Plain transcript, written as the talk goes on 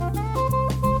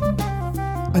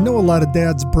know a lot of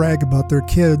dads brag about their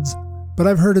kids, but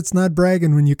I've heard it's not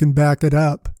bragging when you can back it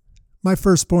up. My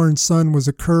firstborn son was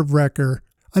a curve wrecker.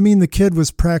 I mean, the kid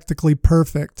was practically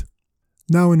perfect.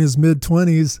 Now in his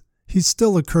mid-20s, he's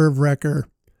still a curve wrecker.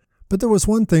 But there was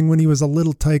one thing when he was a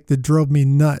little tyke that drove me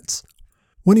nuts.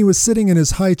 When he was sitting in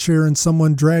his high chair and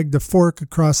someone dragged a fork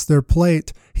across their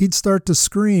plate, he'd start to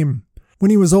scream.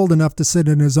 When he was old enough to sit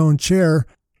in his own chair,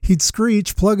 he'd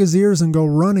screech, plug his ears, and go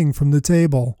running from the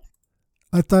table.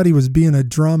 I thought he was being a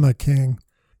drama king.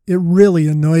 It really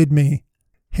annoyed me.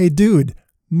 Hey dude,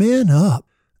 man up.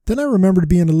 Then I remembered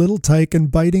being a little tyke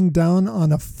and biting down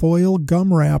on a foil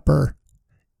gum wrapper.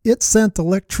 It sent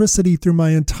electricity through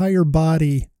my entire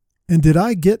body. And did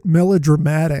I get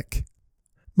melodramatic?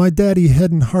 My daddy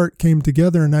head and heart came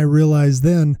together, and I realized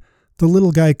then the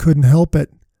little guy couldn't help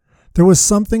it. There was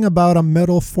something about a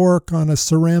metal fork on a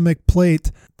ceramic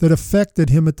plate that affected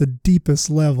him at the deepest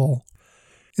level.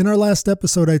 In our last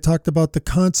episode, I talked about the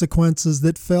consequences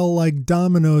that fell like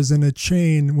dominoes in a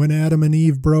chain when Adam and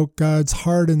Eve broke God's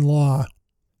hardened law.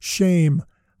 Shame,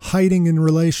 hiding in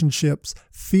relationships,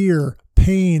 fear,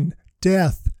 pain,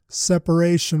 death,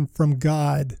 separation from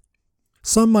God.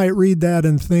 Some might read that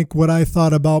and think what I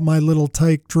thought about my little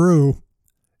tyke Drew.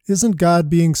 Isn't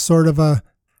God being sort of a,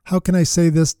 how can I say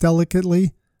this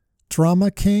delicately,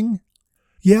 drama king?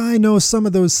 Yeah, I know some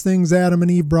of those things Adam and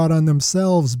Eve brought on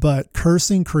themselves, but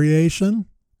cursing creation,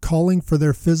 calling for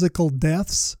their physical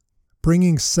deaths,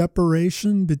 bringing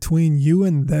separation between you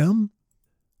and them?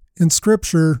 In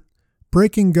Scripture,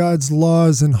 breaking God's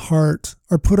laws in heart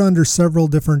are put under several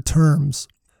different terms.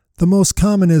 The most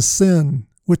common is sin,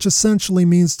 which essentially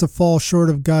means to fall short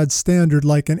of God's standard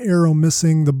like an arrow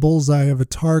missing the bullseye of a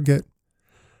target.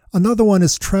 Another one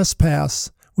is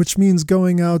trespass, which means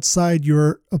going outside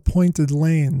your appointed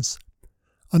lanes.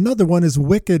 Another one is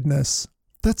wickedness.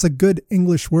 That's a good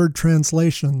English word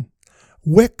translation.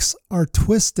 Wicks are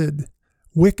twisted.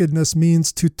 Wickedness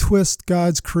means to twist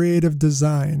God's creative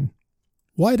design.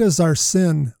 Why does our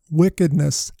sin,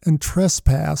 wickedness, and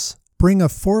trespass bring a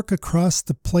fork across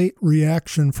the plate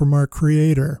reaction from our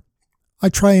Creator? I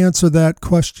try to answer that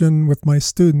question with my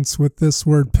students with this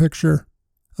word picture.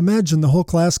 Imagine the whole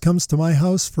class comes to my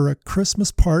house for a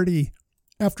Christmas party.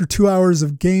 After 2 hours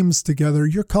of games together,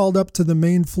 you're called up to the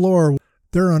main floor.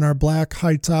 There on our black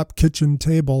high-top kitchen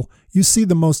table, you see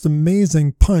the most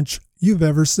amazing punch you've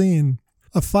ever seen.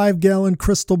 A 5-gallon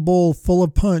crystal bowl full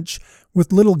of punch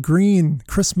with little green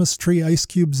Christmas tree ice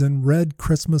cubes and red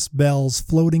Christmas bells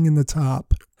floating in the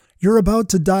top. You're about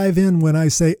to dive in when I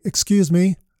say, "Excuse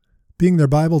me." Being their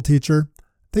Bible teacher,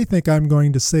 they think I'm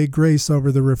going to say grace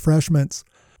over the refreshments.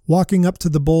 Walking up to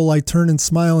the bowl, I turn and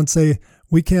smile and say,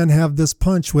 "We can't have this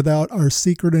punch without our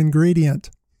secret ingredient."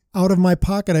 Out of my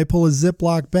pocket, I pull a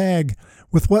Ziploc bag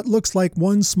with what looks like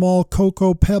one small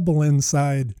cocoa pebble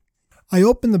inside. I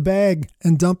open the bag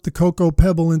and dump the cocoa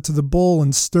pebble into the bowl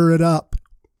and stir it up.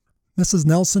 Mrs.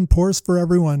 Nelson pours for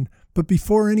everyone, but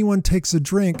before anyone takes a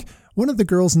drink, one of the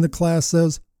girls in the class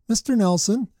says, "Mr.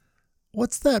 Nelson,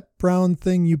 what's that brown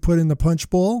thing you put in the punch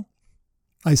bowl?"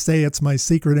 I say it's my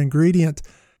secret ingredient.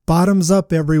 Bottoms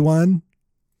up, everyone.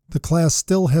 The class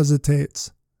still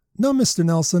hesitates. "No, Mr.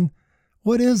 Nelson,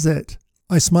 what is it?"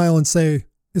 I smile and say,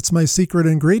 "It's my secret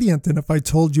ingredient, and if I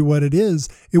told you what it is,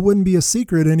 it wouldn't be a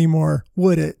secret anymore,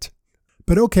 would it?"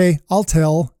 But okay, I'll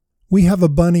tell. We have a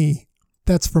bunny.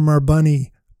 That's from our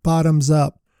bunny. Bottoms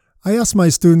up. I ask my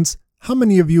students, how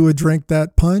many of you would drink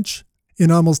that punch?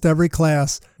 In almost every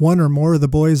class, one or more of the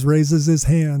boys raises his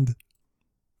hand.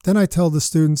 Then I tell the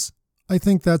students, I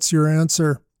think that's your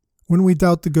answer. When we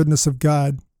doubt the goodness of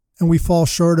God, and we fall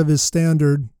short of His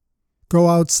standard, go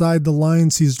outside the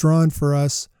lines He's drawn for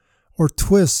us, or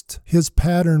twist His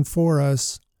pattern for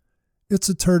us, it's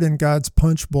a turd in God's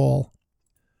punch bowl.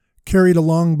 Carried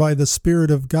along by the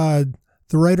Spirit of God,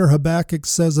 the writer Habakkuk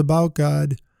says about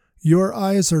God, "Your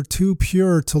eyes are too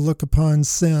pure to look upon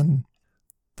sin."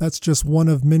 That's just one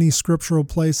of many scriptural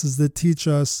places that teach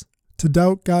us to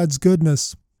doubt God's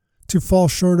goodness, to fall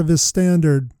short of His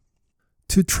standard,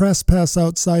 to trespass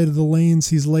outside of the lanes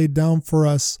He's laid down for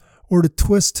us, or to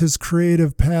twist His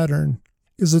creative pattern,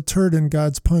 is a turd in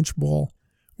God's punch bowl.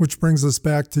 Which brings us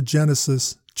back to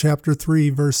Genesis chapter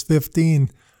 3, verse 15,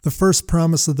 the first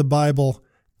promise of the Bible,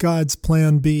 God's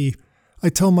plan B. I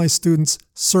tell my students,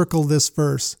 circle this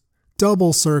verse,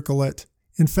 double circle it.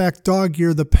 In fact,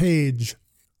 dog-ear the page.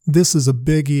 This is a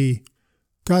biggie.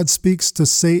 God speaks to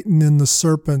Satan and the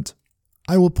serpent.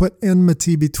 "I will put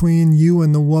enmity between you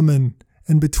and the woman,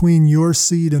 and between your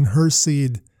seed and her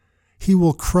seed. He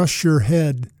will crush your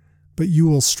head, but you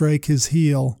will strike his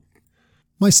heel."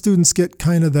 My students get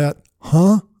kind of that,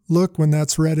 huh, look when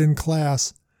that's read in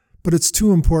class. but it's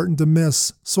too important to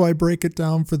miss, so I break it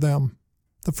down for them.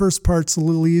 The first part's a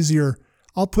little easier.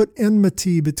 I'll put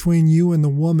enmity between you and the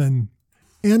woman.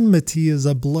 Enmity is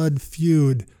a blood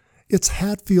feud. It's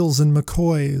Hatfield's and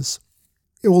McCoy's.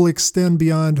 It will extend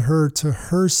beyond her to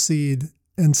her seed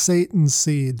and Satan's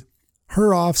seed,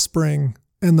 her offspring,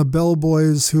 and the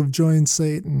bellboys who've joined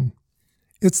Satan.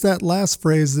 It's that last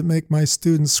phrase that make my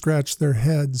students scratch their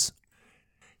heads.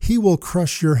 He will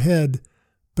crush your head,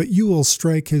 but you will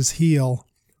strike his heel.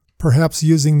 Perhaps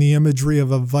using the imagery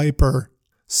of a viper,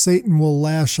 Satan will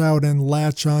lash out and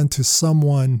latch on to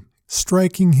someone,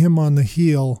 striking him on the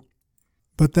heel.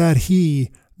 But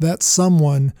that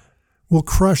someone, will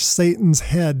crush Satan's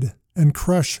head and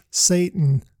crush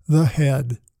Satan, the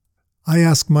head. I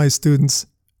ask my students,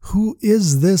 who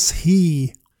is this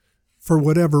he? For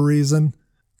whatever reason,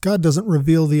 God doesn't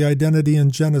reveal the identity in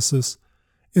Genesis.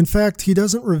 In fact, he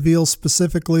doesn't reveal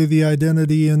specifically the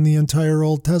identity in the entire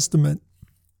Old Testament.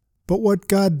 But what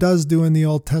God does do in the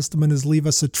Old Testament is leave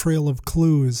us a trail of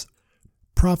clues,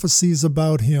 prophecies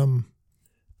about him,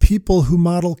 people who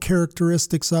model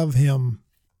characteristics of him,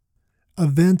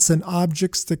 events and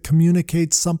objects that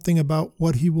communicate something about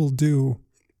what he will do.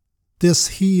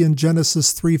 This he in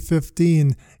Genesis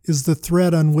 3:15 is the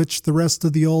thread on which the rest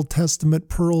of the Old Testament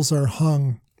pearls are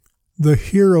hung, the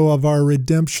hero of our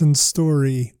redemption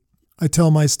story. I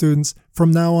tell my students,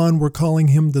 from now on we're calling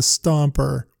him the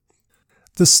Stomper.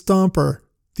 The Stomper,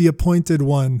 the appointed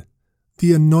one,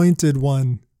 the anointed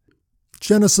one.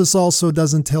 Genesis also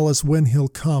doesn't tell us when he'll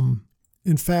come.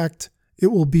 In fact, it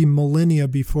will be millennia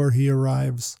before he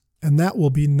arrives, and that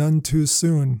will be none too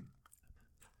soon.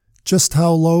 Just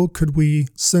how low could we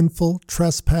sinful,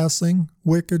 trespassing,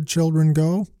 wicked children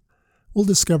go? We'll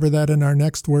discover that in our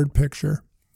next word picture.